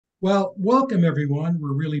Well, welcome everyone.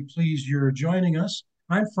 We're really pleased you're joining us.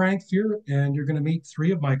 I'm Frank Fear, and you're going to meet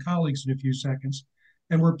three of my colleagues in a few seconds.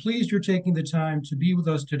 And we're pleased you're taking the time to be with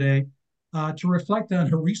us today to reflect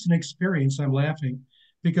on a recent experience. I'm laughing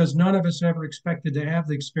because none of us ever expected to have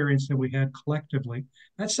the experience that we had collectively.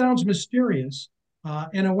 That sounds mysterious.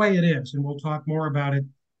 In a way, it is. And we'll talk more about it,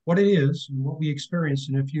 what it is, and what we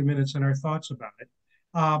experienced in a few minutes and our thoughts about it.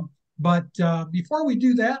 Um, but before we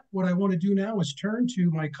do that, what I want to do now is turn to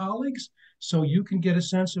my colleagues so you can get a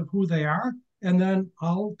sense of who they are. And then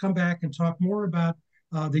I'll come back and talk more about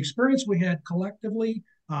the experience we had collectively,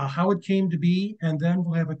 how it came to be, and then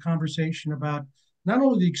we'll have a conversation about not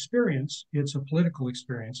only the experience, it's a political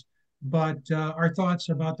experience, but our thoughts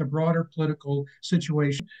about the broader political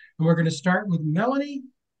situation. And we're going to start with Melany.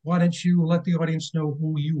 Why don't you let the audience know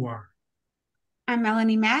who you are? I'm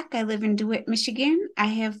Melany Mack. I live in DeWitt, Michigan. I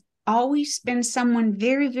have always been someone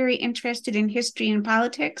very, very interested in history and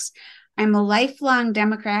politics. I'm a lifelong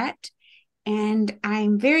Democrat, and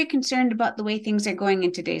I'm very concerned about the way things are going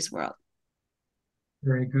in today's world.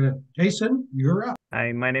 Very good. Jason, you're up.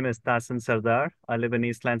 Hi, my name is Thasin Sardar. I live in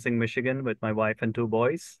East Lansing, Michigan with my wife and two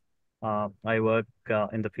boys. I work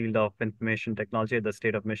in the field of information technology at the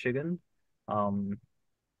state of Michigan. Um,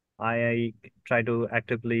 I try to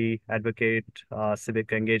actively advocate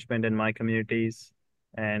civic engagement in my communities,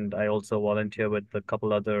 and I also volunteer with a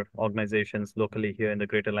couple other organizations locally here in the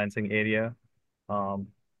Greater Lansing area. Um,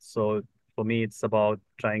 so for me, it's about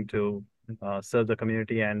trying to serve the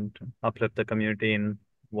community and uplift the community in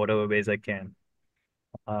whatever ways I can.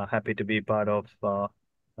 Happy to be part of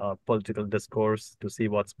political discourse to see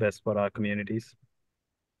what's best for our communities.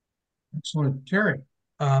 Excellent. Terry.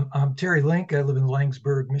 I'm Terry Link. I live in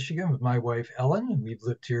Langsburg, Michigan with my wife, Ellen, and we've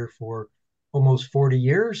lived here for almost 40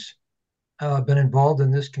 years. Been involved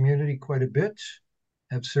in this community quite a bit.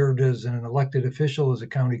 Have served as an elected official as a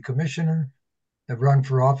county commissioner. Have run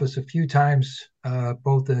for office a few times,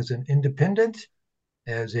 both as an independent,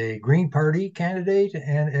 as a Green Party candidate,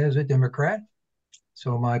 and as a Democrat.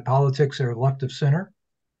 So my politics are left of center.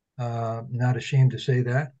 Not ashamed to say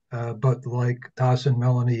that. But like Thasin,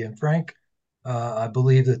 Melany, and Frank, I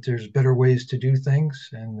believe that there's better ways to do things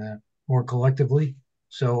and more collectively.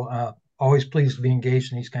 So always pleased to be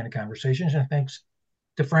engaged in these kind of conversations. And thanks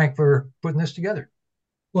to Frank for putting this together.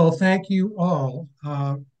 Well, thank you all.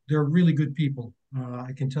 They're really good people.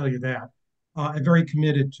 I can tell you that. I'm very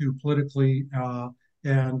committed to politically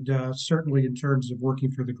and certainly in terms of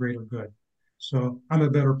working for the greater good. So I'm a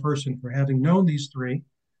better person for having known these three.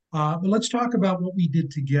 But let's talk about what we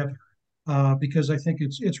did together because I think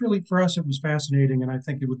it's really for us it was fascinating, and I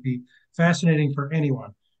think it would be fascinating for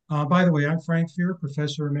anyone. By the way, I'm Frank Fear,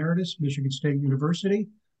 Professor Emeritus, Michigan State University.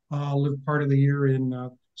 Lived part of the year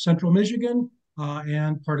in Central Michigan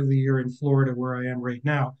and part of the year in Florida, where I am right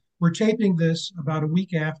now. We're taping this about a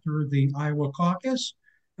week after the Iowa caucus,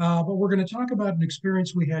 but we're going to talk about an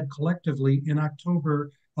experience we had collectively in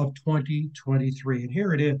October of 2023. And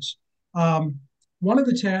here it is. One of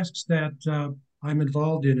the tasks that I'm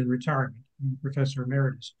involved in retirement, I'm Professor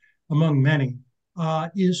Emeritus, among many,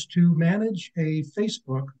 is to manage a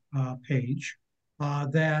Facebook page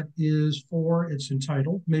that is it's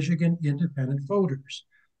entitled Michigan Independent Voters.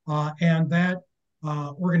 And that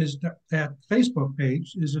Facebook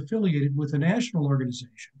page is affiliated with a national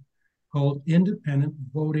organization called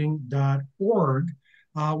independentvoting.org,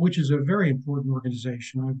 which is a very important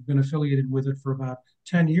organization. I've been affiliated with it for about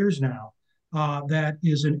 10 years now. That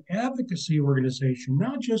is an advocacy organization,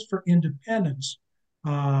 not just for independence,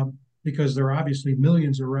 uh, because there are obviously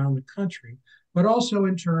millions around the country, but also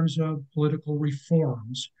in terms of political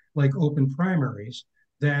reforms like open primaries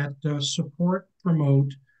that support,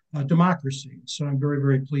 promote democracy. So I'm very,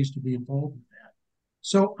 very pleased to be involved with that.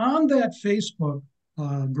 So on that Facebook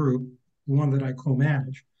group, the one that I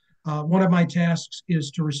co-manage, one of my tasks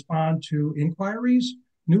is to respond to inquiries,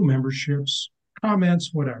 new memberships,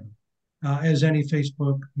 comments, whatever, as any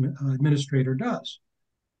Facebook administrator does.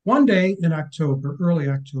 One day in October, early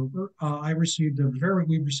October, we received a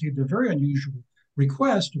very unusual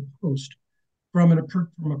request to post from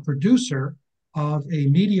a producer of a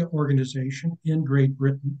media organization in Great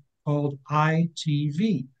Britain called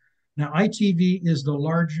ITV. Now, ITV is the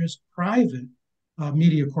largest private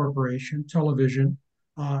media corporation, television,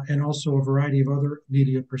 and also a variety of other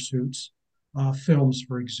media pursuits, films,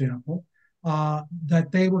 for example,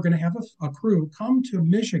 that they were going to have a crew come to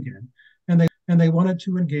Michigan and they wanted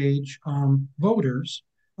to engage voters,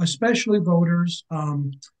 especially voters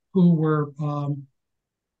who were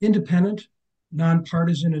independent,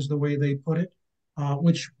 nonpartisan is the way they put it,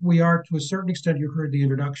 which we are to a certain extent. You heard the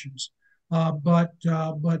introductions, but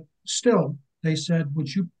still, they said,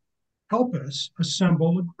 "Would you help us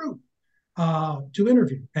assemble a group to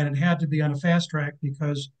interview. And it had to be on a fast track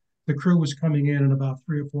because the crew was coming in about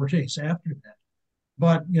 3 or 4 days after that.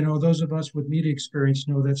 But, those of us with media experience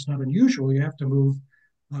know that's not unusual. You have to move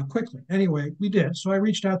quickly. Anyway, we did. So I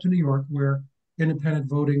reached out to New York, where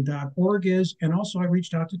independentvoting.org is. And also I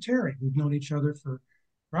reached out to Terry. We've known each other for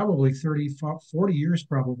probably 30, 40 years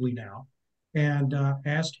probably now, and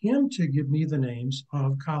asked him to give me the names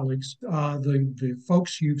of colleagues. The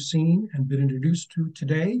folks you've seen and been introduced to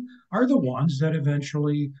today are the ones that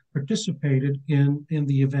eventually participated in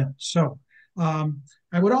the event. So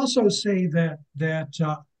I would also say that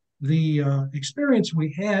the experience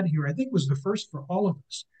we had here, I think, was the first for all of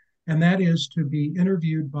us, and that is to be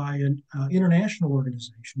interviewed by an international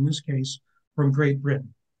organization, in this case from Great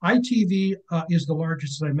Britain. ITV is the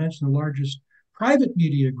largest, as I mentioned, the largest private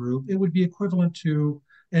media group. It would be equivalent to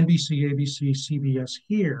NBC, ABC, CBS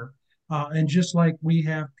here. And just like we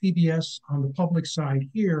have PBS on the public side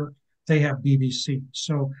here, they have BBC.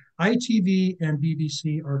 So ITV and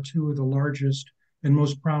BBC are two of the largest and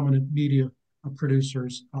most prominent media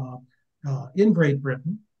producers in Great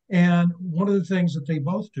Britain. And one of the things that they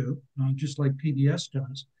both do, just like PBS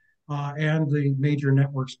does, and the major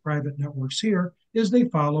networks, private networks here, is they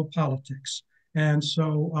follow politics. And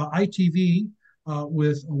so ITV,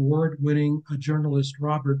 with award-winning journalist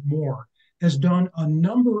Robert Moore, has done a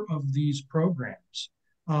number of these programs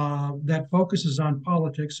that focuses on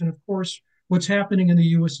politics. And of course, what's happening in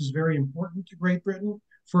the U.S. is very important to Great Britain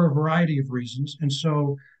for a variety of reasons. And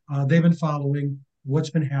so they've been following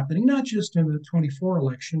what's been happening, not just in the 24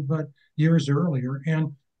 election, but years earlier.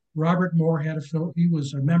 And Robert Moore he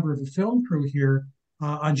was a member of the film crew here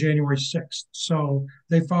on January 6th. So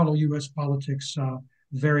they follow U.S. politics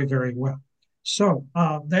very, very well. So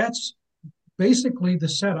that's basically the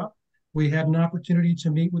setup. We had an opportunity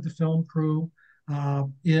to meet with the film crew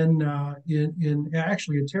in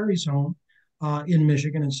actually at Terry's home in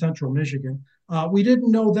Michigan, in central Michigan. We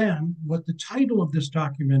didn't know then what the title of this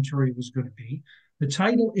documentary was going to be. The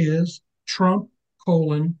title is Trump,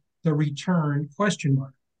 the Return, ?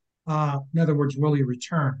 In other words, will he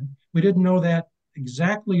return? We didn't know that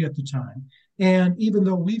exactly at the time. And even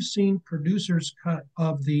though we've seen producers' cut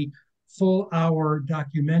of the full-hour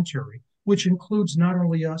documentary, which includes not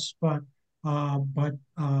only us, but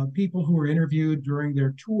people who were interviewed during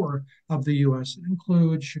their tour of the U.S. It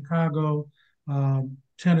includes Chicago,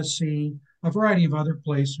 Tennessee, a variety of other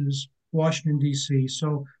places, Washington, D.C.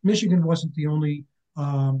 So Michigan wasn't the only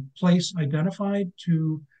place identified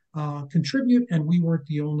to contribute, and we weren't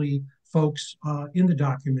the only folks in the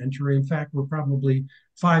documentary. In fact, we're probably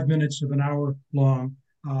 5 minutes of an hour-long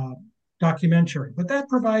documentary. But that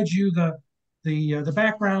provides you the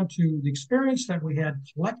background to the experience that we had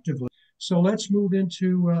collectively. So let's move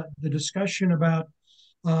into the discussion about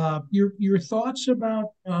your thoughts about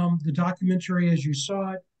the documentary as you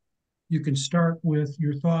saw it. You can start with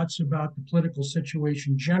your thoughts about the political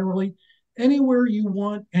situation generally. Anywhere you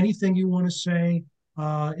want, anything you want to say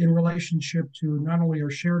in relationship to not only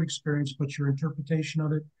our shared experience, but your interpretation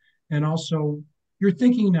of it, and also your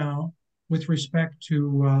thinking now with respect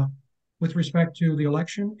to the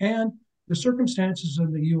election and the circumstances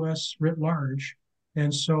in the U.S. writ large.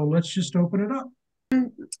 And so let's just open it up.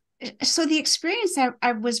 So the experience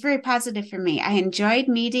I was very positive for me. I enjoyed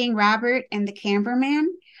meeting Robert and the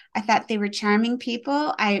cameraman. I thought they were charming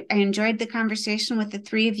people. I enjoyed the conversation with the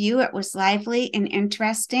three of you. It was lively and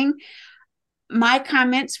interesting. My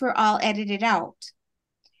comments were all edited out.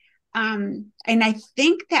 And I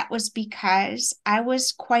think that was because I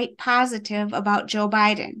was quite positive about Joe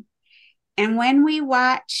Biden. And when we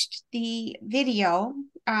watched the video,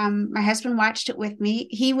 my husband watched it with me.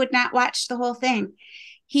 He would not watch the whole thing.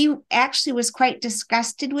 He actually was quite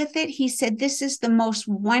disgusted with it. He said, this is the most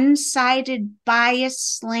one-sided,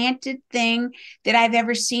 biased, slanted thing that I've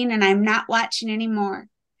ever seen, and I'm not watching anymore.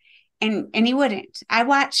 And he wouldn't. I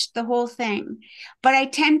watched the whole thing. But I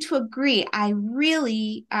tend to agree. I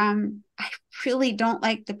really don't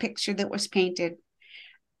like the picture that was painted.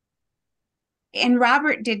 And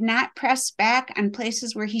Robert did not press back on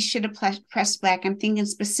places where he should have pressed back. I'm thinking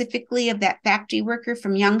specifically of that factory worker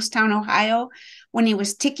from Youngstown, Ohio, when he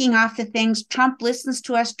was ticking off the things. Trump listens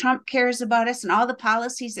to us, Trump cares about us, and all the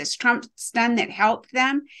policies that Trump's done that helped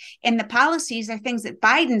them. And the policies are things that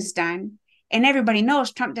Biden's done. And everybody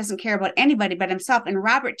knows Trump doesn't care about anybody but himself. And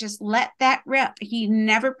Robert just let that rip. He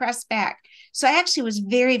never pressed back. So I actually was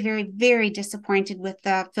very, very, very disappointed with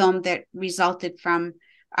the film that resulted from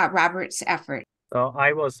Robert's effort. So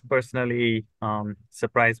I was personally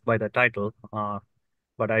surprised by the title,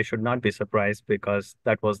 but I should not be surprised because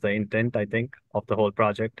that was the intent, I think, of the whole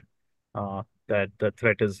project. that the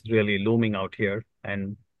threat is really looming out here.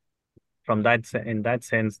 And in that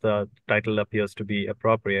sense, the title appears to be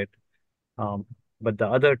appropriate. Um, but the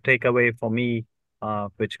other takeaway for me,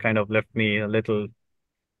 which kind of left me a little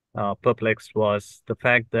perplexed, was the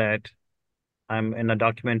fact that I'm in a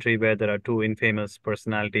documentary where there are two infamous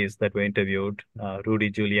personalities that were interviewed, Rudy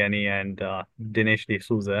Giuliani and Dinesh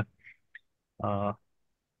D'Souza. Uh,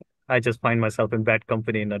 I just find myself in bad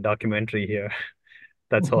company in a documentary here.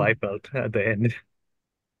 That's how I felt at the end.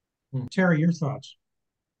 Terry, your thoughts?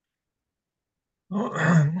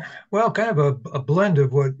 Well, kind of a blend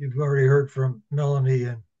of what you've already heard from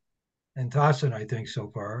Melanie and Thasin, I think, so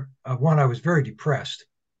far. One, I was very depressed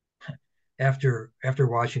after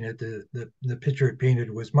watching it. The picture it painted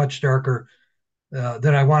was much darker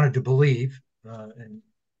than I wanted to believe, and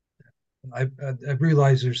I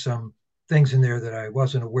realized there's some things in there that I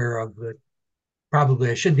wasn't aware of that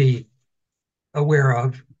probably I should be aware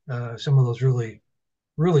of. Some of those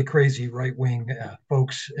really crazy right wing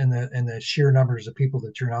folks and the sheer numbers of people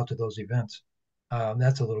that turn out to those events.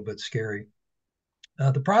 That's a little bit scary.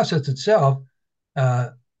 The process itself, uh,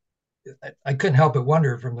 I couldn't help but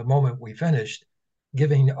wonder from the moment we finished,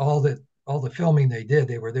 giving all the filming they did,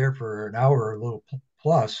 they were there for an hour or a little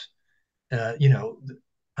plus. You know,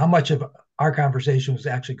 how much of our conversation was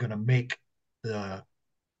actually going to make the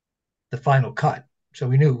the final cut. So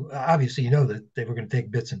we knew, obviously, that they were going to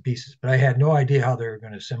take bits and pieces, but I had no idea how they were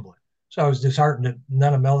going to assemble it. So I was disheartened that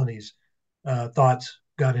none of Melanie's thoughts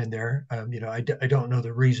got in there. I don't know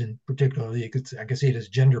the reason particularly. I could see it as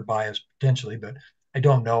gender bias potentially, but I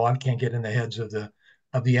don't know. I can't get in the heads of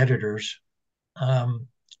the editors. Um,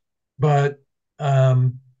 but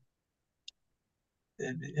um,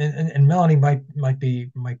 and Melanie might be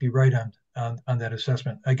right on that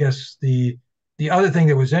assessment. I guess the other thing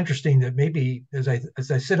that was interesting that maybe as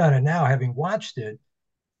I sit on it now, having watched it,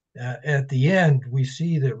 at the end we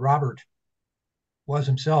see that Robert was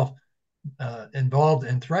himself involved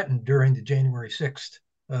and threatened during the January 6th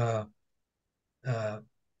uh, uh,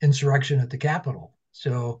 insurrection at the Capitol.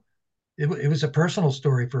 So it was a personal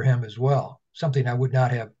story for him as well, something I would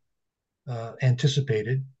not have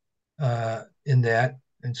anticipated in that.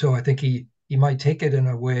 And so I think he might take it in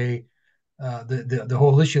a way, the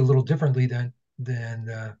whole issue a little differently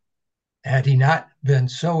than had he not been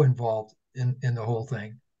so involved in the whole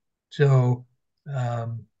thing. So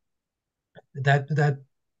um, that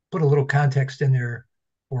put a little context in there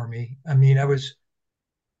for me. I mean, I was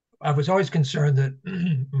always concerned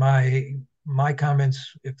that my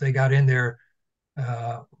comments, if they got in there,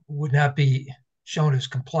 would not be shown as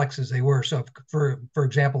complex as they were. So, for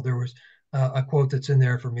example, there was a quote that's in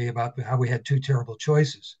there for me about how we had two terrible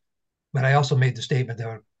choices. But I also made the statement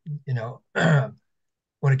that, you know,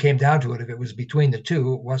 when it came down to it, if it was between the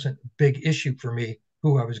two, it wasn't a big issue for me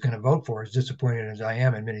who I was going to vote for, as disappointed as I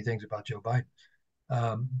am in many things about Joe Biden.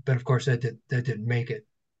 But of course, that didn't make it.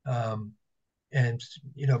 Um, and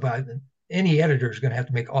but any editor is going to have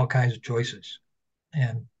to make all kinds of choices.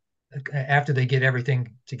 And after they get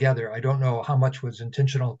everything together, I don't know how much was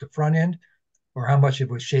intentional at the front end or how much it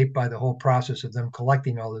was shaped by the whole process of them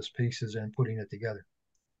collecting all these pieces and putting it together.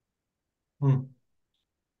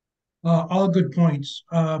 All good points.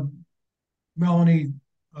 Melanie,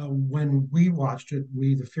 when we watched it,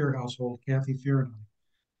 the Fear household, Kathy Fear and I,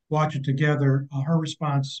 watched it together, her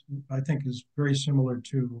response, I think, was very similar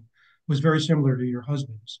to your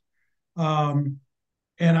husband's. Um,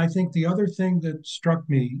 and I think the other thing that struck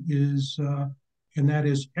me is, and that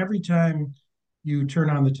is every time you turn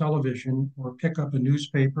on the television or pick up a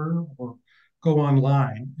newspaper or go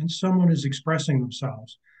online and someone is expressing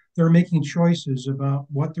themselves, they're making choices about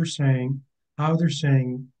what they're saying, how they're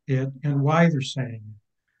saying it, and why they're saying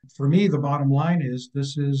it. For me, the bottom line is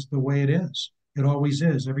this is the way it is. It always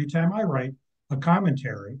is. Every time I write a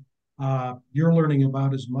commentary, you're learning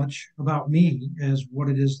about as much about me as what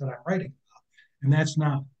it is that I'm writing, and that's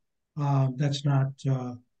not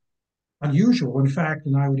unusual. In fact,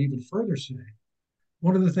 and I would even further say,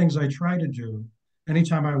 one of the things I try to do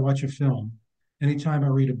anytime I watch a film, anytime I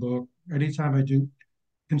read a book, anytime I do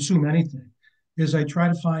consume anything, is I try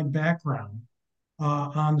to find background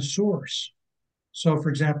on the source. So, for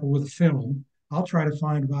example, with a film, I'll try to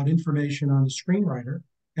find about information on the screenwriter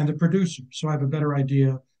and the producer, so I have a better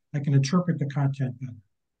idea. I can interpret the content better.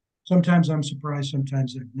 Sometimes I'm surprised,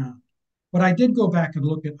 sometimes I'm not. But I did go back and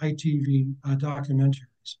look at ITV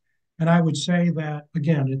documentaries, and I would say that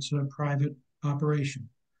again, it's a private operation,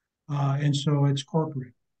 and so it's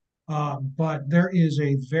corporate. But there is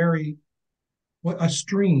a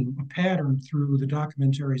pattern through the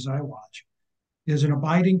documentaries I watch, is an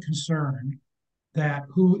abiding concern that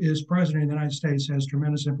who is president of the United States has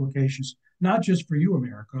tremendous implications, not just for you,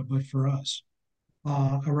 America, but for us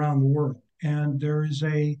around the world. And there is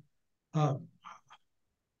uh,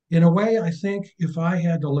 in a way, I think if I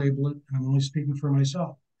had to label it, and I'm only speaking for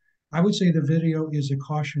myself, I would say the video is a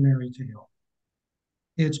cautionary tale.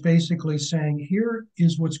 It's basically saying, here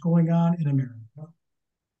is what's going on in America,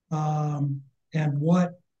 and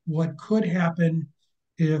what could happen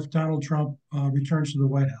if Donald Trump returns to the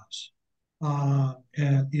White House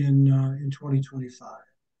in 2025.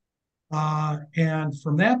 And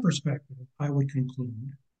from that perspective, I would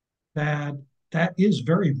conclude that that is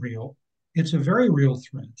very real. It's a very real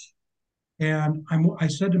threat. And I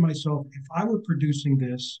said to myself, if I were producing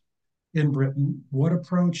this in Britain, what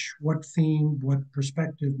approach, what theme, what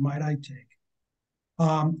perspective might I take?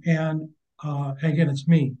 And again, it's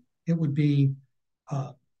me. It would be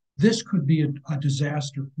this could be a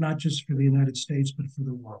disaster, not just for the United States, but for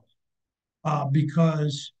the world,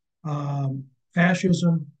 because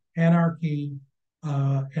fascism, anarchy,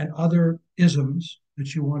 and other isms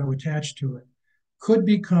that you want to attach to it could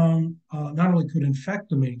become not only could infect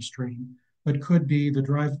the mainstream, but could be the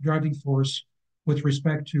driving force with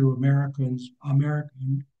respect to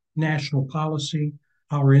American national policy,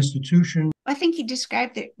 our institutions. I think you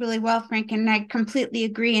described it really well, Frank, and I completely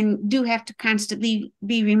agree and do have to constantly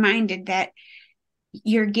be reminded that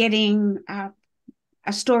you're getting a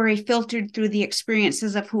story filtered through the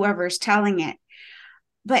experiences of whoever is telling it.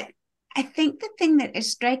 But I think the thing that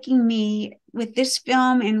is striking me with this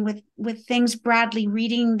film and with things broadly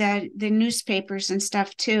reading the newspapers and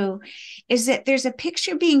stuff too, is that there's a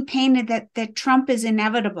picture being painted that Trump is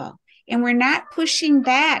inevitable. And we're not pushing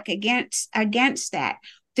back against that.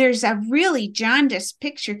 There's a really jaundiced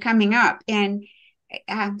picture coming up. And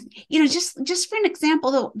just for an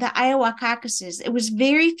example, the Iowa caucuses, it was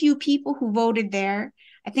very few people who voted there.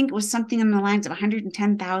 I think it was something in the lines of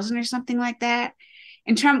 110,000 or something like that.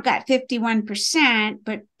 And Trump got 51%,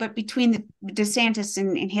 but between the DeSantis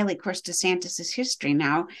and Haley, of course, DeSantis' history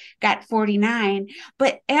now, got 49.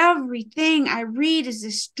 But everything I read is a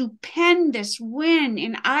stupendous win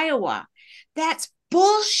in Iowa. That's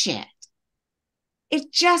bullshit.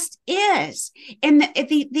 It just is. And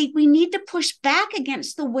we need to push back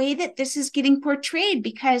against the way that this is getting portrayed,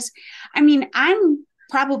 because, I mean, I'm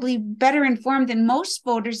probably better informed than most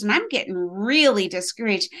voters, and I'm getting really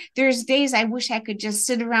discouraged. There's days I wish I could just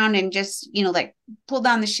sit around and just, like pull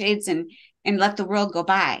down the shades and let the world go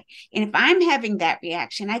by. And if I'm having that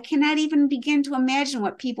reaction, I cannot even begin to imagine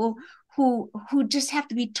what people who just have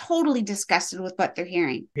to be totally disgusted with what they're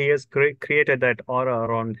hearing. He has created that aura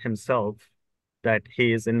around himself that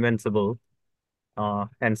he is invincible.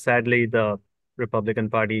 And sadly, the Republican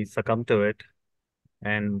Party succumbed to it.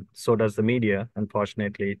 And so does the media,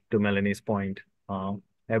 unfortunately, to Melany's point.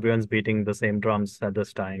 Everyone's beating the same drums at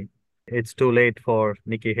this time. It's too late for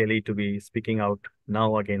Nikki Haley to be speaking out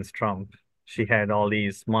now against Trump. She had all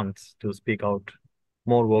these months to speak out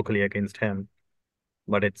more vocally against him.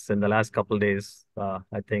 But it's in the last couple of days,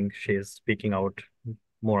 I think she's speaking out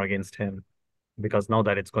more against him, because now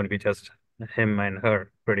that it's going to be just him and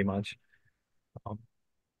her, pretty much.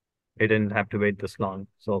 It didn't have to wait this long.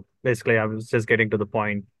 So basically, I was just getting to the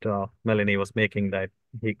point Melany was making, that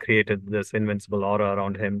he created this invincible aura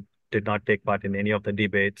around him, did not take part in any of the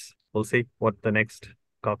debates. We'll see what the next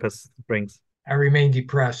caucus brings. I remain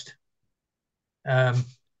depressed for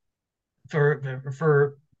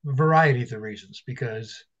a variety of the reasons,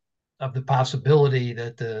 because of the possibility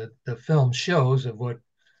that the film shows of what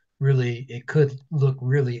really it could look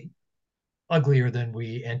really uglier than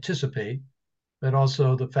we anticipate, but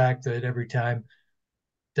also the fact that every time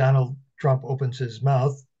Donald Trump opens his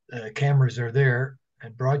mouth, cameras are there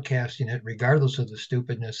and broadcasting it regardless of the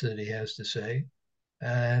stupidness that he has to say.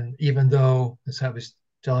 And even though, as I was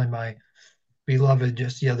telling my beloved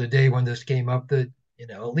just the other day when this came up, that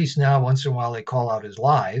at least now once in a while they call out his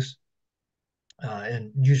lies,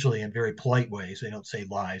 and usually in very polite ways. They don't say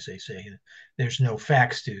lies. They say there's no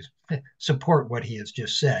facts to support what he has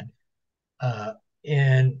just said.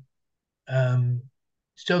 And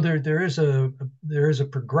so there is a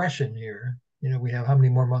progression here. We have how many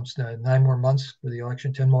more months now? 9 more months for the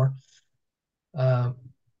election, 10 more.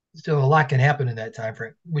 So a lot can happen in that time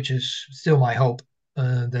frame, which is still my hope,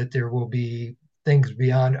 that there will be things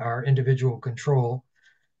beyond our individual control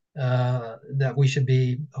that we should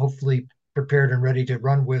be hopefully prepared and ready to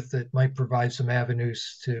run with, that might provide some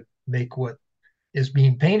avenues to make what is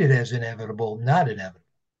being painted as inevitable not inevitable.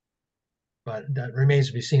 But that remains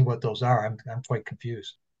to be seen what those are. I'm quite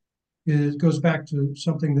confused. It goes back to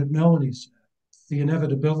something that Melany said, the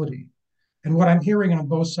inevitability. And what I'm hearing on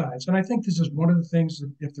both sides, and I think this is one of the things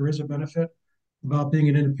that, if there is a benefit, about being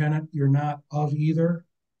an independent. You're not of either.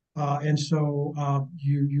 And so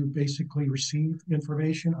you basically receive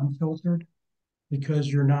information unfiltered because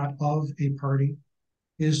you're not of a party.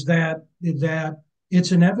 Is that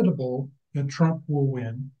it's inevitable that Trump will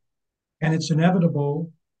win, and it's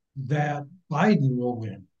inevitable that Biden will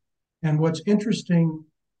win. And what's interesting,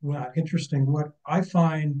 well, interesting, what I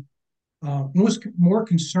find most more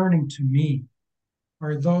concerning to me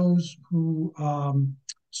are those who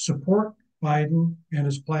support Biden and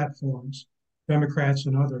his platforms, Democrats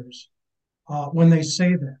and others, when they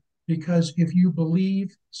say that. Because if you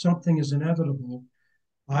believe something is inevitable,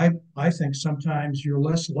 I think sometimes you're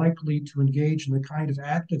less likely to engage in the kind of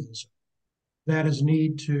activism that is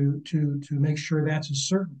need to make sure that's a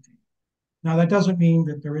certainty. Now, that doesn't mean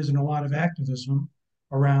that there isn't a lot of activism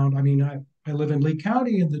around. I mean, I live in Lee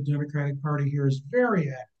County, and the Democratic Party here is very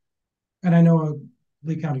active. And I know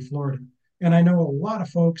Lee County, Florida, and I know a lot of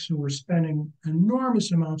folks who are spending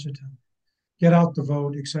enormous amounts of time, get out the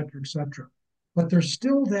vote, et cetera, et cetera. But there's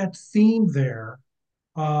still that theme there,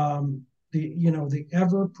 the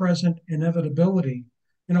ever-present inevitability.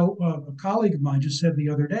 A colleague of mine just said the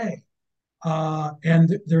other day,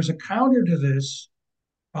 and there's a counter to this,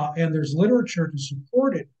 and there's literature to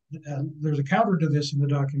support it. There's a counter to this in the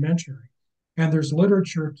documentary, and there's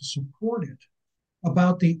literature to support it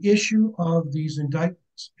about the issue of these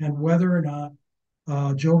indictments and whether or not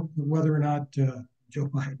Joe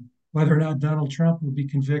Biden, whether or not Donald Trump will be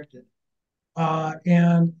convicted.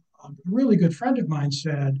 And a really good friend of mine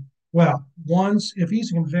said, "Well, once if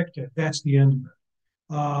he's convicted, that's the end of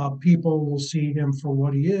it. People will see him for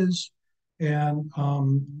what he is, and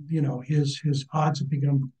his odds of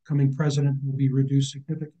becoming president will be reduced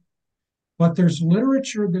significantly." But there's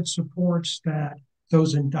literature that supports that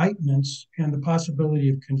those indictments and the possibility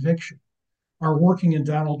of conviction are working in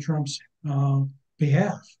Donald Trump's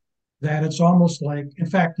behalf. That it's almost like, in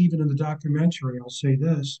fact, even in the documentary, I'll say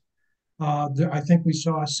this. I think we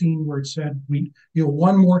saw a scene where it said,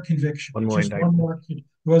 one more conviction, One more just indictment. one more,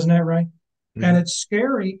 wasn't that right? Mm-hmm. And it's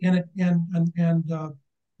scary,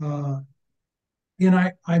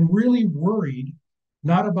 I'm really worried,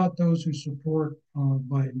 not about those who support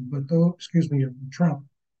Biden, Trump,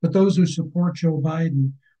 but those who support Joe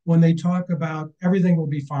Biden when they talk about everything will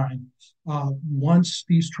be fine. Once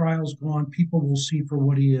these trials go on, people will see for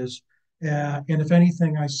what he is. And if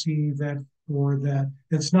anything, I see that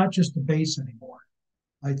it's not just the base anymore.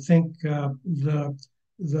 I think the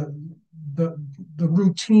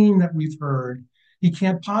routine that we've heard, he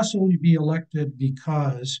can't possibly be elected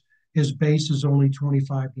because his base is only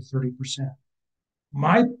 25 to 30%.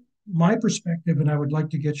 My perspective, and I would like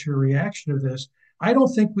to get your reaction to this, I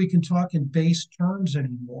don't think we can talk in base terms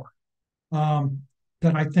anymore.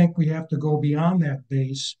 That I think we have to go beyond that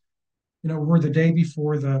base. We're the day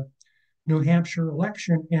before the New Hampshire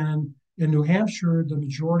election, and in New Hampshire, the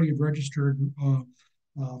majority of registered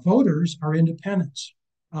voters are independents,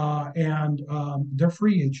 and they're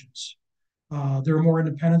free agents. There are more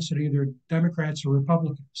independents than either Democrats or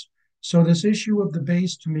Republicans. So this issue of the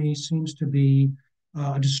base to me seems to be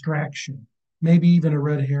a distraction, maybe even a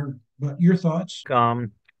red herring. But your thoughts?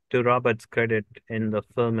 To Robert's credit, in the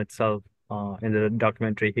film itself, in the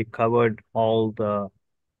documentary, he covered all the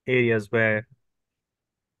areas where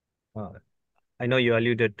I know you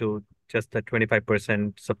alluded to just the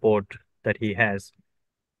 25% support that he has,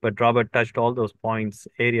 but Robert touched all those points,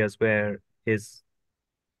 areas where he's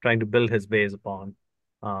trying to build his base upon,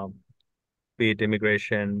 be it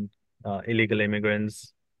immigration, illegal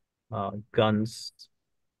immigrants, guns.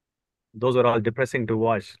 Those are all depressing to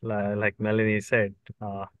watch, like Melany said.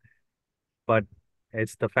 But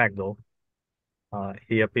it's the fact, though.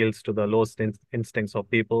 He appeals to the lowest instincts of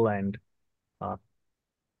people, and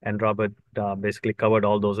Robert basically covered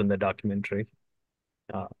all those in the documentary.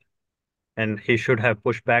 And he should have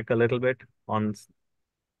pushed back a little bit on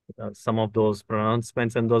some of those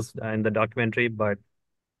pronouncements in the documentary, but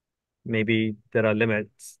maybe there are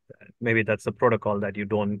limits. Maybe that's a protocol that you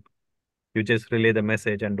just relay the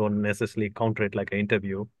message and don't necessarily counter it like an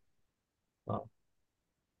interview.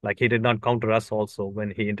 Like he did not counter us also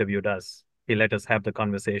when he interviewed us. He let us have the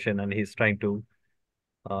conversation, and he's trying to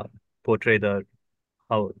portray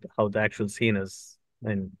how the actual scene is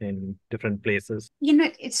in different places.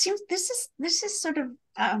 It seems this is sort of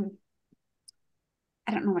I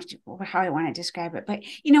don't know how I want to describe it, but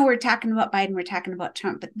we're talking about Biden, we're talking about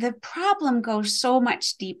Trump, but the problem goes so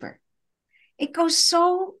much deeper. It goes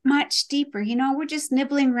so much deeper. We're just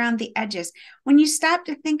nibbling around the edges. When you stop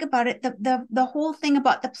to think about it, the whole thing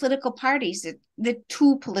about the political parties, the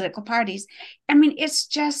two political parties, I mean, it's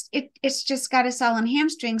just got us all in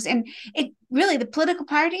hamstrings. And it really, the political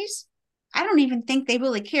parties, I don't even think they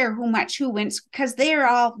really care who wins, because they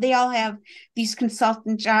all have these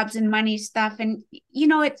consultant jobs and money stuff. And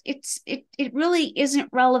it really isn't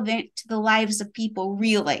relevant to the lives of people,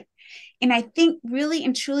 really. And I think really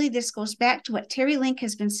and truly this goes back to what Terry Link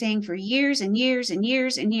has been saying for years and years and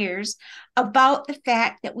years and years about the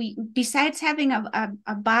fact that we, besides having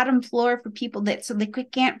a bottom floor for people that so they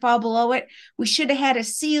can't fall below it, we should have had a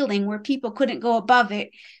ceiling where people couldn't go above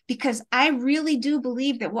it. Because I really do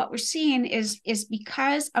believe that what we're seeing is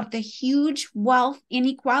because of the huge wealth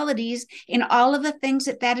inequalities in all of the things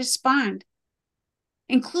that has spawned,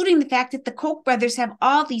 including the fact that the Koch brothers have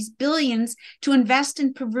all these billions to invest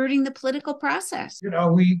in perverting the political process.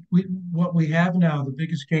 We what we have now, the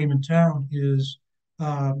biggest game in town is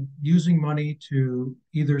using money to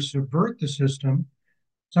either subvert the system,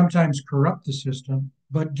 sometimes corrupt the system,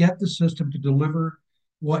 but get the system to deliver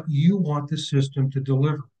what you want the system to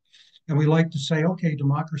deliver. And we like to say, okay,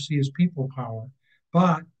 democracy is people power.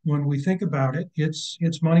 But when we think about it,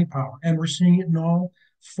 it's money power. And we're seeing it in all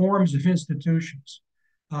forms of institutions.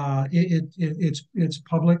 It's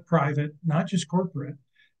public, private, not just corporate,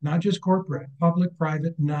 public,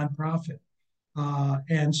 private, nonprofit.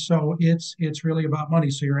 And so it's really about money.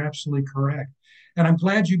 So you're absolutely correct. And I'm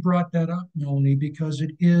glad you brought that up, Melanie, because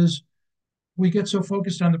we get so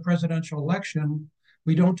focused on the presidential election,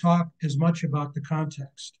 we don't talk as much about the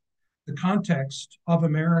context of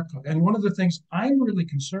America. And one of the things I'm really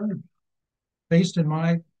concerned about, based on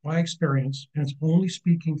my experience, and it's only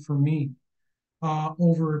speaking for me,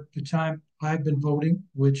 over the time I've been voting,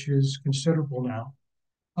 which is considerable now,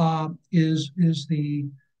 is the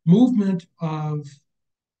movement of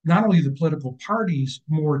not only the political parties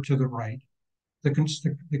more to the right.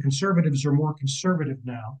 The conservatives are more conservative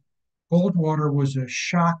now. Goldwater was a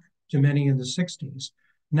shock to many in the 60s.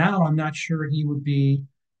 Now I'm not sure he would be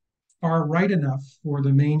far right enough for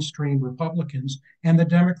the mainstream Republicans, and the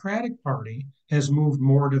Democratic Party has moved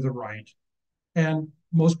more to the right. And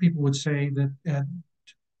most people would say that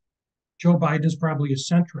Joe Biden is probably a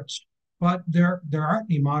centrist, but there aren't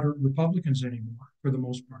any moderate Republicans anymore for the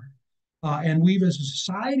most part. And we've, as a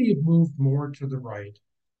society, have moved more to the right.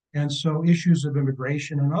 And so issues of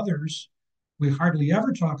immigration and others, we hardly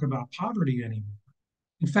ever talk about poverty anymore.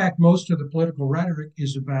 In fact, most of the political rhetoric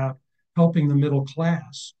is about helping the middle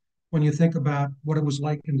class. When you think about what it was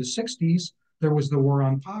like in the 60s, there was the war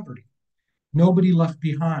on poverty. Nobody left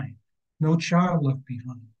behind, no child left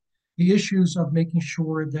behind. The issues of making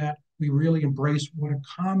sure that we really embrace what a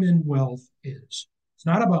commonwealth is. It's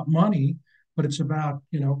not about money, but it's about,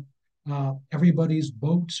 everybody's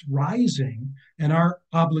boats rising and our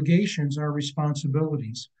obligations, our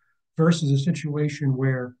responsibilities, versus a situation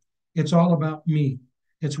where it's all about me.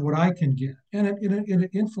 It's what I can get. And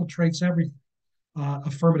it infiltrates everything.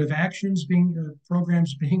 Affirmative actions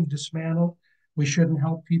programs being dismantled. We shouldn't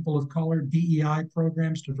help people of color. DEI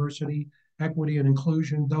programs, diversity, equity, and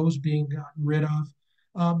inclusion, those being gotten rid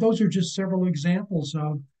of. Those are just several examples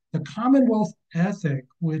of the Commonwealth ethic,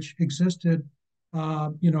 which existed,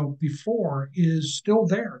 before, is still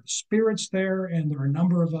there. The spirit's there, and there are a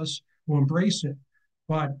number of us who embrace it.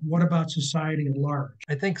 But what about society at large?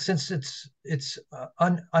 I think since it's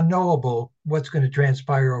unknowable what's going to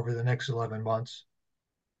transpire over the next 11 months,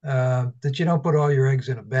 that you don't put all your eggs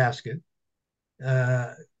in a basket.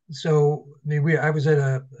 So I was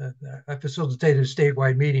at I facilitated a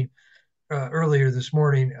statewide meeting earlier this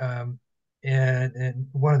morning, and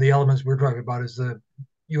one of the elements we're talking about is the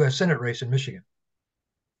U.S. Senate race in Michigan.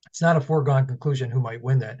 It's not a foregone conclusion who might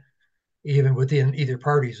win that, even within either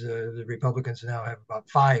parties. The Republicans now have about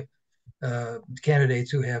 5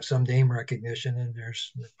 candidates who have some name recognition, and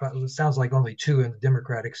it sounds like only 2 in the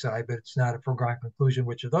Democratic side, but it's not a foregone conclusion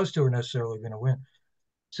which of those 2 are necessarily going to win.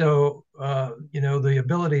 So, the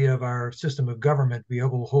ability of our system of government to be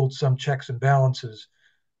able to hold some checks and balances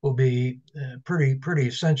will be pretty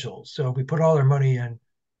essential. So if we put all our money and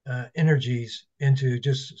energies into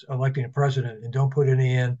just electing a president and don't put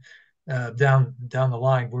any in down the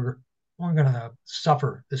line, we're going to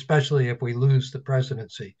suffer, especially if we lose the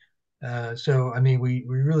presidency. We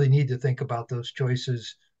really need to think about those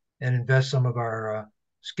choices and invest some of our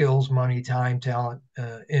skills, money, time, talent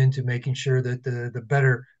into making sure that the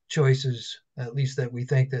better choices, at least that we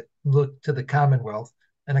think, that look to the Commonwealth,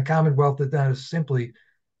 and a Commonwealth that not is simply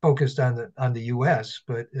focused on the U.S.,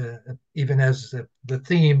 but even as the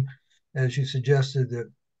theme, as you suggested,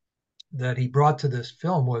 that he brought to this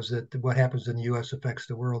film was that what happens in the U.S. affects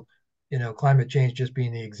the world. Climate change just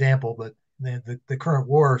being the example, but the current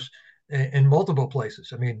wars in multiple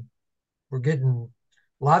places. I mean, we're getting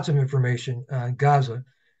lots of information on Gaza,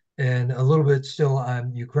 and a little bit still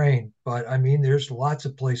on Ukraine. But I mean, there's lots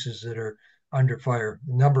of places that are under fire.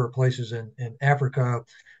 A number of places in Africa,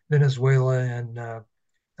 Venezuela, and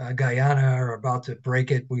Guyana are about to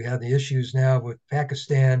break it. We have the issues now with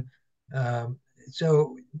Pakistan. Um,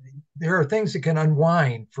 so there are things that can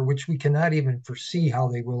unwind for which we cannot even foresee how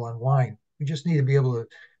they will unwind. We just need to be able to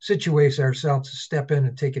situate ourselves to step in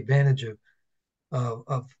and take advantage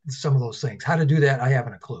of some of those things. How to do that, I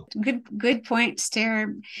haven't a clue. Good points, Tara.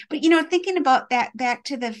 But thinking about that back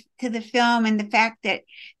to the film and the fact that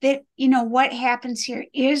what happens here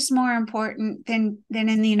is more important than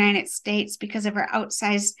in the United States because of our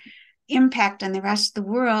outsized impact on the rest of the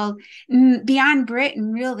world beyond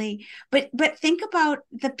Britain, really. But think about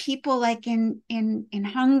the people like in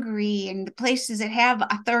Hungary and the places that have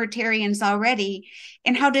authoritarians already,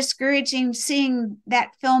 and how discouraging seeing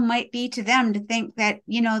that film might be to them, to think that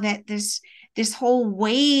that this whole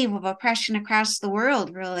wave of oppression across the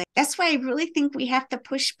world, really. That's why I really think we have to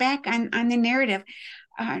push back on the narrative.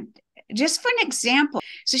 Just for an example,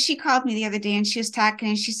 so she called me the other day and she was talking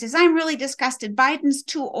and she says, I'm really disgusted. Biden's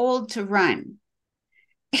too old to run.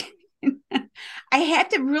 I had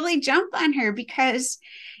to really jump on her because,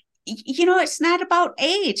 it's not about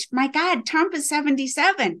age. My God, Trump is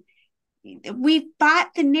 77. We've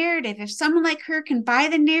bought the narrative. If someone like her can buy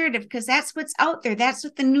the narrative, because that's what's out there, that's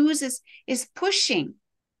what the news is pushing.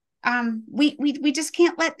 We just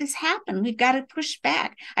can't let this happen. We've got to push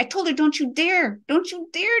back. I told her, don't you dare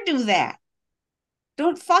do that.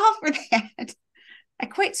 Don't fall for that. I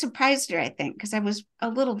quite surprised her, I think, because I was a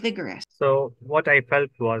little vigorous. So what I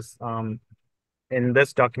felt was in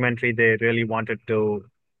this documentary, they really wanted to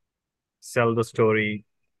sell the story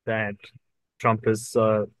that Trump is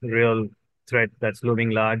a real threat that's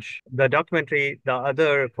looming large. The documentary, the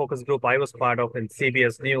other focus group I was part of in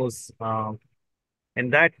CBS News,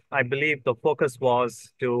 and that I believe the focus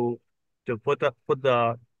was to to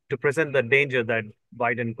present the danger that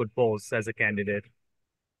Biden could pose as a candidate,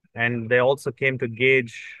 and they also came to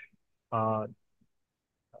gauge uh,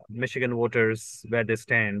 Michigan voters where they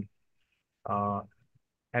stand. Uh,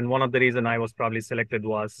 and one of the reason I was probably selected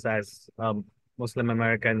was as Muslim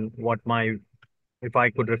American, if I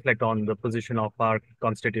could reflect on the position of our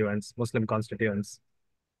constituents, Muslim constituents.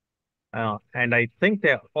 And I think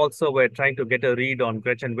they also were trying to get a read on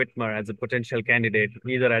Gretchen Whitmer as a potential candidate,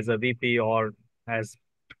 either as a VP or as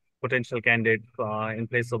potential candidate in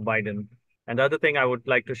place of Biden. And the other thing I would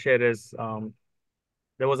like to share is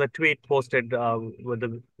there was a tweet posted with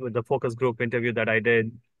the focus group interview that I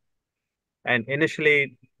did, and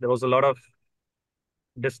initially there was a lot of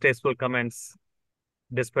distasteful comments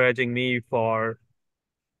disparaging me for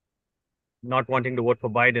not wanting to vote for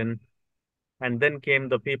Biden. And then came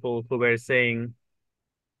the people who were saying,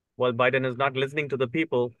 well, Biden is not listening to the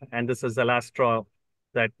people, and this is the last straw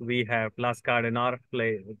that we have, last card in our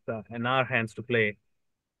in our hands to play.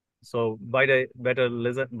 So Biden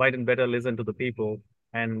better listen to the people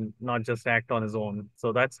and not just act on his own.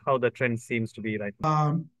 So that's how the trend seems to be right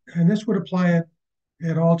now. And this would apply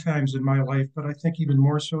at all times in my life, but I think even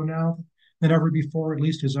more so now than ever before, at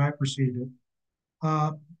least as I perceive it.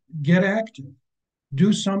 Uh, get active,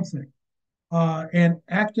 do something. And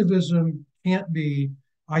activism can't be,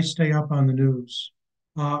 I stay up on the news.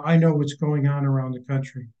 I know what's going on around the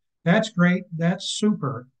country. That's great. That's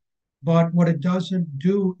super. But what it doesn't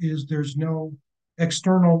do is there's no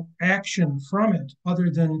external action from it other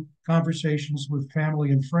than conversations with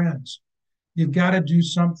family and friends. You've got to do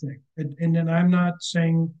something. And I'm not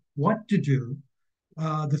saying what to do.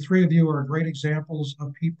 The three of you are great examples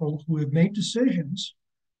of people who have made decisions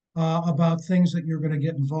about things that you're going to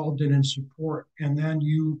get involved in and support. And then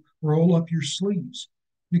you roll up your sleeves.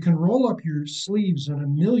 You can roll up your sleeves in a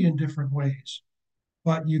million different ways,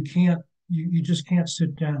 but you just can't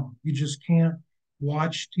sit down. You just can't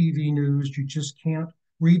watch TV news. You just can't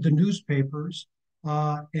read the newspapers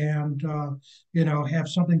and have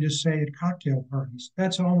something to say at cocktail parties.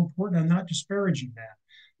 That's all important. I'm not disparaging that.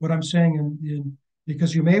 What I'm saying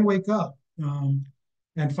because you may wake up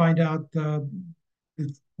and find out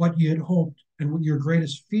what you had hoped and what your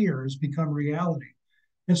greatest fear has become reality.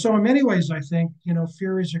 And so, in many ways, I think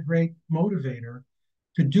fear is a great motivator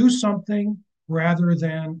to do something rather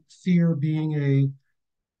than fear being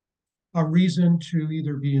a reason to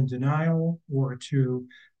either be in denial or to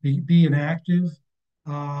be inactive.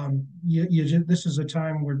 This is a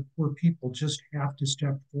time where people just have to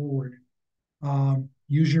step forward,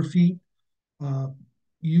 use your feet, uh,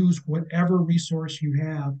 use whatever resource you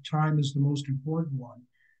have. Time is the most important one.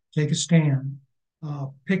 Take a stand,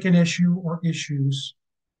 pick an issue or issues,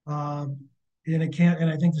 and it can't. And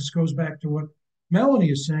I think this goes back to what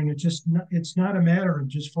Melany is saying, it's not a matter of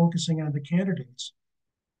just focusing on the candidates.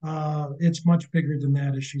 It's much bigger than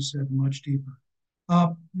that, as she said, much deeper.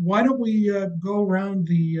 Why don't we go around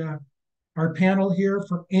our panel here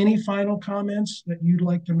for any final comments that you'd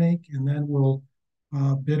like to make, and then we'll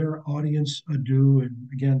bid our audience adieu, and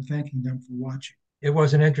again, thanking them for watching. It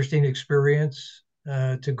was an interesting experience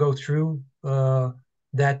to go through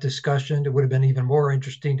that discussion. It would have been even more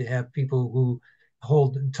interesting to have people who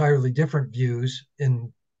hold entirely different views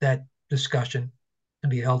in that discussion to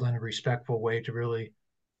be held in a respectful way to really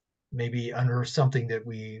maybe unearth something that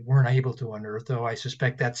we weren't able to unearth, though I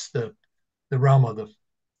suspect that's the realm of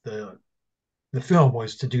the film,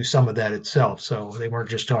 was to do some of that itself. So they weren't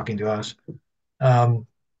just talking to us. But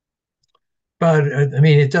I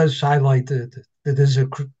mean, it does highlight that this is a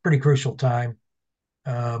pretty crucial time,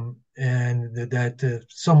 and that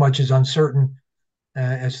so much is uncertain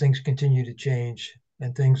as things continue to change,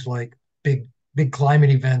 and things like big climate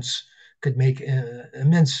events could make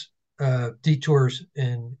immense detours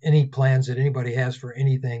in any plans that anybody has for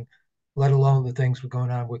anything, let alone the things going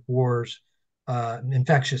on with wars,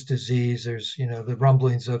 infectious disease. There's the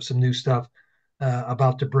rumblings of some new stuff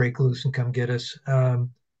about to break loose and come get us.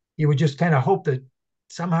 You would just kind of hope that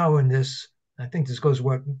somehow in this, I think this goes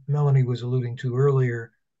what Melany was alluding to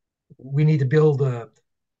earlier, we need to build a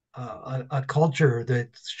culture that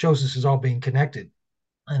shows us as all being connected,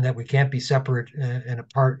 and that we can't be separate and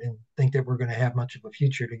apart and think that we're going to have much of a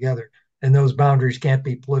future together. And those boundaries can't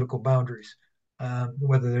be political boundaries,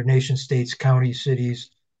 whether they're nation states, counties,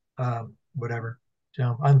 cities, whatever.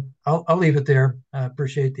 So I'll leave it there. I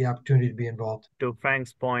appreciate the opportunity to be involved. To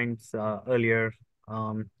Frank's points earlier,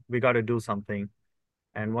 we got to do something.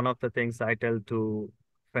 And one of the things I tell to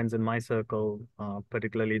friends in my circle,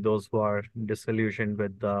 particularly those who are disillusioned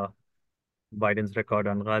with Biden's record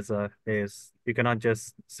on Gaza, is you cannot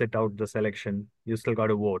just sit out this election. You still got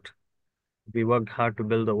to vote. We worked hard to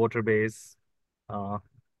build a voter base,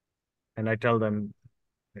 and I tell them,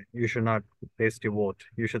 you should not waste your vote.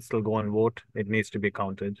 You should still go and vote. It needs to be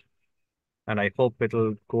counted. And I hope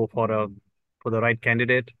it'll go for the right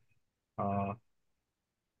candidate. Not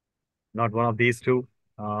one of these two,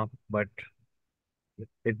 but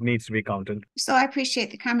it needs to be counted. So I appreciate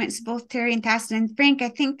the comments of both Terry and Thasin. And Frank, I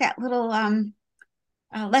think that little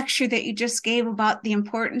lecture that you just gave about the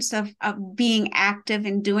importance of being active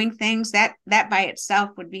and doing things, that by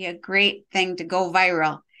itself would be a great thing to go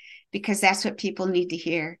viral, because that's what people need to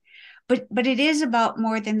hear. But it is about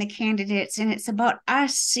more than the candidates, and it's about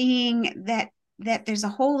us seeing that there's a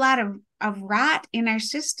whole lot of rot in our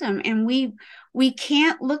system, and we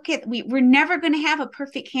can't look at we're never going to have a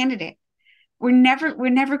perfect candidate. We're never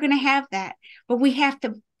going to have that, but we have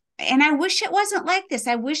to. And I wish it wasn't like this.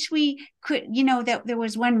 I wish we could, that there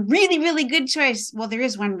was one really, really good choice. Well, there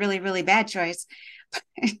is one really, really bad choice.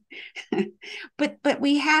 but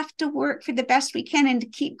we have to work for the best we can and to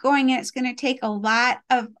keep going. And it's going to take a lot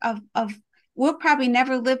of we'll probably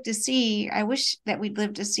never live to see. I wish that we'd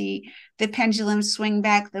live to see the pendulum swing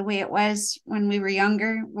back the way it was when we were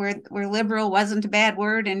younger, where liberal wasn't a bad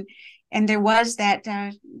word. And there was that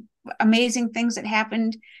amazing things that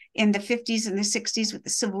happened in the 50s and the 60s with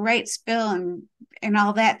the civil rights bill and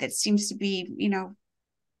all that seems to be,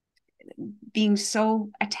 being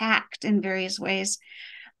so attacked in various ways.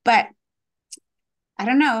 But I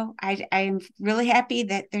don't know. I am really happy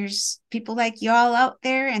that there's people like y'all out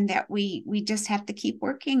there, and that we just have to keep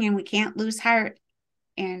working, and we can't lose heart.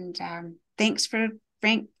 And thanks for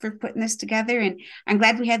Frank for putting this together, and I'm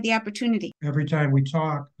glad we had the opportunity. Every time we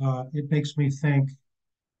talk, it makes me think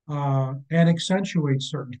and accentuates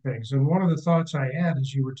certain things. And one of the thoughts I had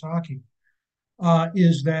as you were talking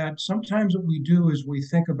is that sometimes what we do is we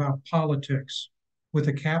think about politics with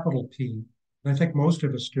a capital P. And I think most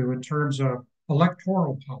of us do, in terms of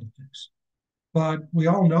electoral politics. But we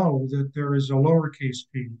all know that there is a lowercase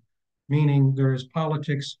p, meaning there is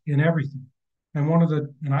politics in everything.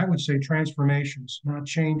 And I would say transformations, not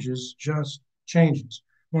changes, just changes.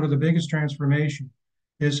 One of the biggest transformations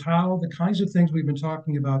is how the kinds of things we've been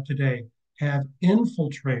talking about today have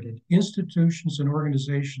infiltrated institutions and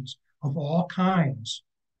organizations of all kinds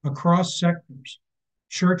across sectors,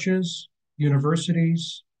 churches,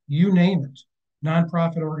 universities, you name it,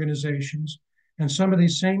 nonprofit organizations, and some of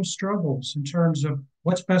these same struggles in terms of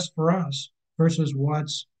what's best for us versus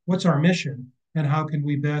what's our mission and how can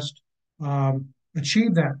we best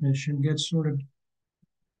achieve that mission gets sort of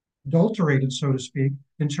adulterated, so to speak,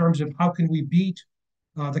 in terms of how can we beat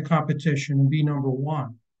the competition and be number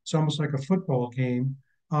one. It's almost like a football game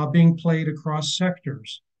being played across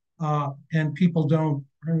sectors. And people don't.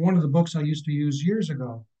 One of the books I used to use years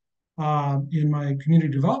ago in my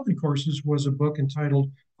community development courses was a book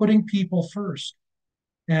entitled Putting People First.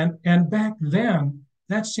 And back then,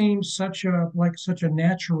 that seemed such a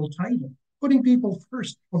natural title. Putting people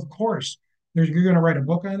first, of course. You're going to write a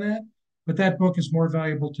book on that, but that book is more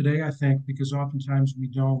valuable today, I think, because oftentimes we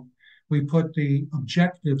don't. We put the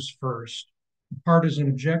objectives first, the partisan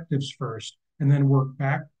objectives first, and then work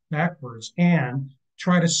backwards and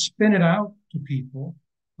try to spin it out to people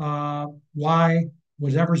why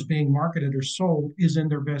whatever's being marketed or sold is in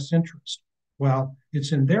their best interest. Well,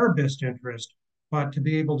 it's in their best interest, but to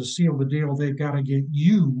be able to seal the deal, they've got to get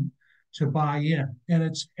you to buy in. And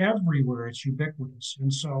it's everywhere, it's ubiquitous.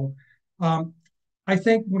 And so I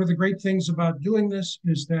think one of the great things about doing this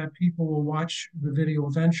is that people will watch the video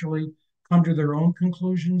eventually, come to their own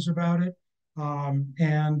conclusions about it.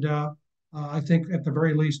 And I think at the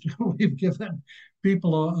very least, we've given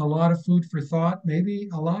people a lot of food for thought, maybe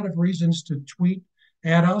a lot of reasons to tweet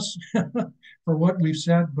at us for what we've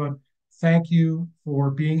said. But thank you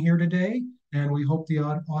for being here today. And we hope the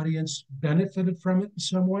audience benefited from it in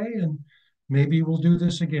some way. And maybe we'll do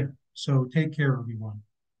this again. So take care, everyone.